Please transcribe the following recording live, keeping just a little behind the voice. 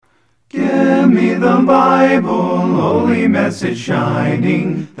me the Bible, holy message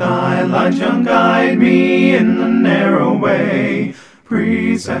shining. Thy light shall guide me in the narrow way.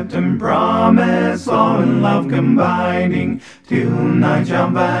 Precept and promise, law and love combining, till night shall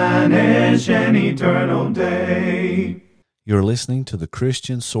vanish in eternal day. You're listening to the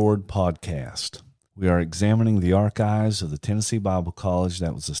Christian Sword Podcast. We are examining the archives of the Tennessee Bible College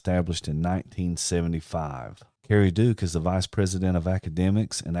that was established in 1975. Kerry Duke is the Vice President of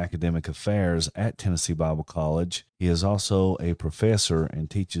Academics and Academic Affairs at Tennessee Bible College. He is also a professor and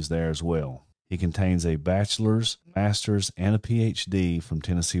teaches there as well. He contains a bachelor's, master's, and a PhD from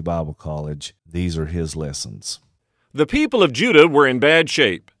Tennessee Bible College. These are his lessons. The people of Judah were in bad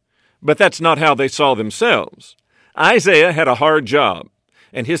shape, but that's not how they saw themselves. Isaiah had a hard job,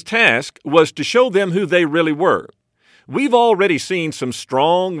 and his task was to show them who they really were. We've already seen some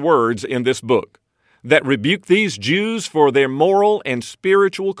strong words in this book that rebuke these Jews for their moral and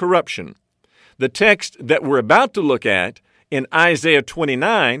spiritual corruption. The text that we're about to look at in Isaiah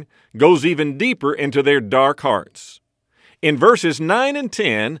 29 goes even deeper into their dark hearts. In verses 9 and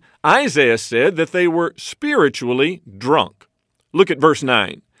 10, Isaiah said that they were spiritually drunk. Look at verse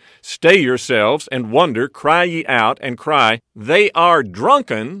 9. Stay yourselves and wonder, cry ye out and cry, they are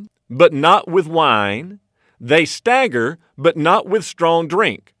drunken, but not with wine. They stagger, but not with strong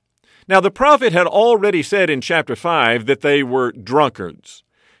drink. Now the prophet had already said in chapter 5 that they were drunkards.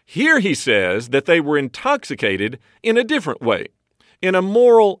 Here he says that they were intoxicated in a different way, in a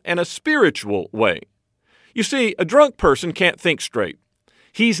moral and a spiritual way. You see, a drunk person can't think straight.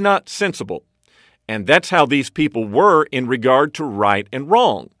 He's not sensible. And that's how these people were in regard to right and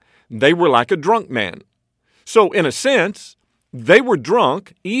wrong. They were like a drunk man. So in a sense, they were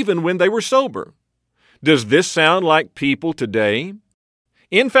drunk even when they were sober. Does this sound like people today?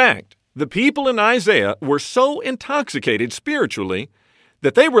 In fact, the people in Isaiah were so intoxicated spiritually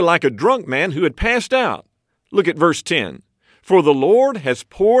that they were like a drunk man who had passed out. Look at verse 10. For the Lord has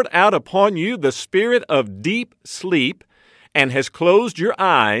poured out upon you the spirit of deep sleep, and has closed your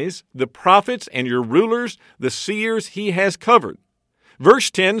eyes, the prophets and your rulers, the seers he has covered.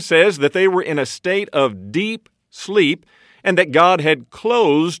 Verse 10 says that they were in a state of deep sleep, and that God had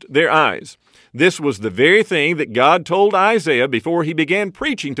closed their eyes. This was the very thing that God told Isaiah before he began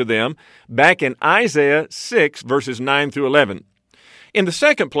preaching to them back in Isaiah 6, verses 9 through 11. In the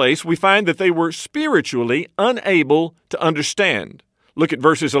second place, we find that they were spiritually unable to understand. Look at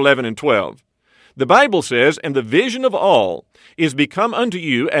verses 11 and 12. The Bible says, and the vision of all is become unto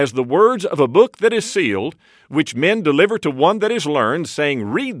you as the words of a book that is sealed, which men deliver to one that is learned, saying,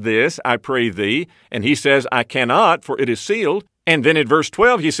 read this, I pray thee. And he says, I cannot, for it is sealed. And then in verse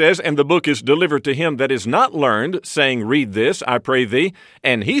 12 he says, and the book is delivered to him that is not learned, saying, read this, I pray thee.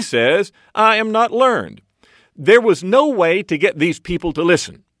 And he says, I am not learned. There was no way to get these people to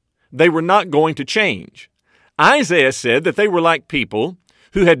listen. They were not going to change. Isaiah said that they were like people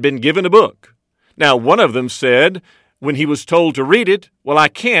who had been given a book. Now, one of them said, when he was told to read it, well, I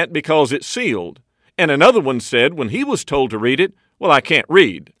can't because it's sealed. And another one said, when he was told to read it, well, I can't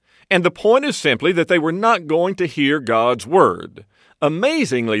read. And the point is simply that they were not going to hear God's word.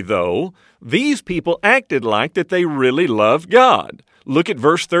 Amazingly, though, these people acted like that they really loved God. Look at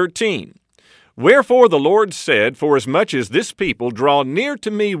verse 13. Wherefore the Lord said, forasmuch as this people draw near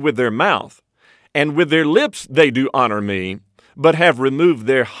to me with their mouth, and with their lips they do honor me, but have removed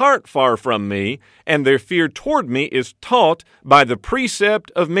their heart far from me, and their fear toward me is taught by the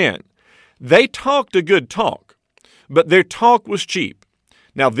precept of men. They talked a good talk, but their talk was cheap.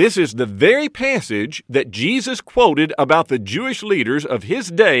 Now, this is the very passage that Jesus quoted about the Jewish leaders of his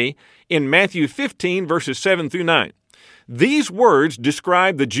day in Matthew 15, verses 7 through 9. These words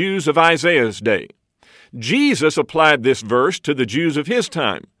describe the Jews of Isaiah's day. Jesus applied this verse to the Jews of his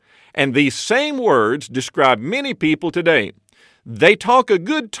time, and these same words describe many people today. They talk a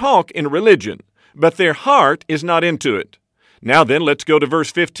good talk in religion, but their heart is not into it. Now then, let's go to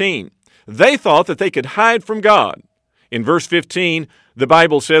verse 15. They thought that they could hide from God. In verse 15, the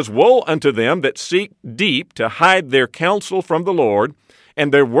Bible says, woe unto them that seek deep to hide their counsel from the Lord,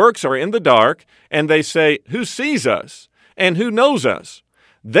 and their works are in the dark, and they say, who sees us, and who knows us?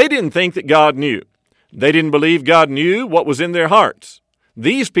 They didn't think that God knew. They didn't believe God knew what was in their hearts.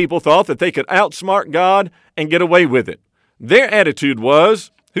 These people thought that they could outsmart God and get away with it. Their attitude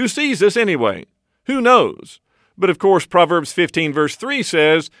was, who sees us anyway? Who knows? But of course, Proverbs 15 verse 3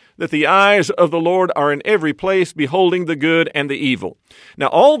 says that the eyes of the Lord are in every place, beholding the good and the evil. Now,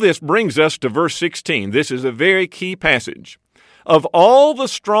 all this brings us to verse 16. This is a very key passage. Of all the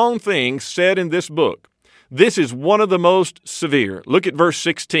strong things said in this book, this is one of the most severe. Look at verse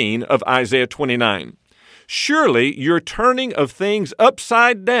 16 of Isaiah 29. Surely your turning of things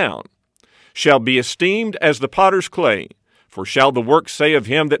upside down shall be esteemed as the potter's clay. For shall the work say of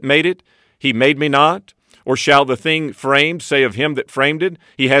him that made it, He made me not? Or shall the thing framed say of him that framed it,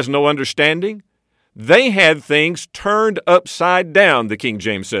 He has no understanding? They had things turned upside down, the King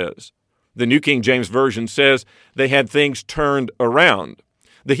James says. The New King James Version says they had things turned around.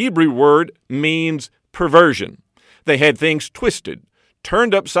 The Hebrew word means perversion. They had things twisted,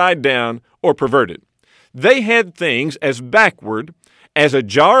 turned upside down, or perverted. They had things as backward as a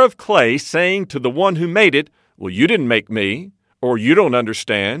jar of clay saying to the one who made it, well, you didn't make me, or you don't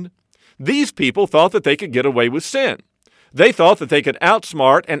understand. These people thought that they could get away with sin. They thought that they could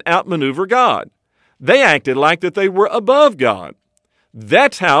outsmart and outmaneuver God. They acted like that they were above God.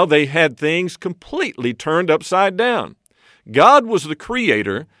 That's how they had things completely turned upside down. God was the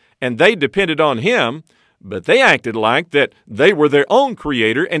creator, and they depended on Him, but they acted like that they were their own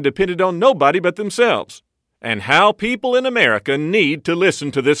creator and depended on nobody but themselves. And how people in America need to listen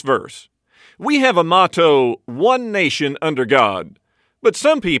to this verse. We have a motto, one nation under God, but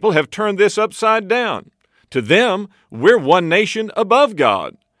some people have turned this upside down. To them, we're one nation above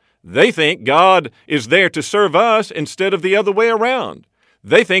God. They think God is there to serve us instead of the other way around.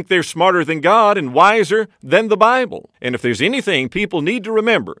 They think they're smarter than God and wiser than the Bible. And if there's anything people need to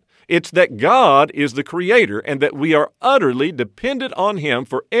remember, it's that God is the Creator and that we are utterly dependent on Him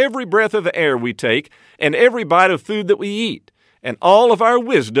for every breath of air we take and every bite of food that we eat. And all of our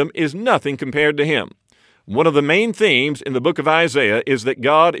wisdom is nothing compared to Him. One of the main themes in the book of Isaiah is that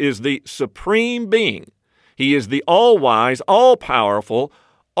God is the supreme being. He is the all-wise, all-powerful,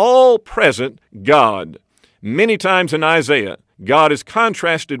 all-present God. Many times in Isaiah, God is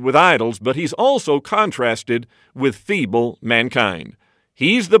contrasted with idols, but He's also contrasted with feeble mankind.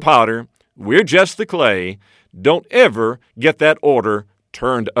 He's the potter, we're just the clay. Don't ever get that order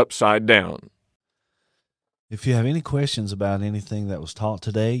turned upside down. If you have any questions about anything that was taught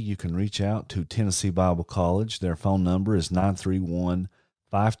today, you can reach out to Tennessee Bible College. Their phone number is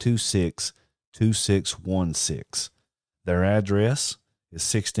 931-526-2616. Their address is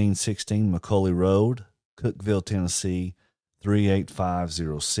 1616 McCulley Road, Cookeville, Tennessee,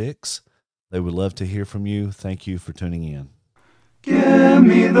 38506. They would love to hear from you. Thank you for tuning in. Give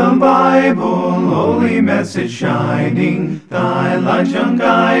me the Bible, holy message shining. Thy light shall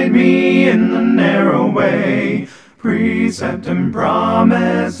guide me in the narrow way. Precept and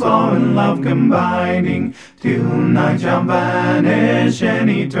promise, law and love combining, till night shall vanish and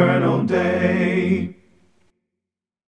eternal day.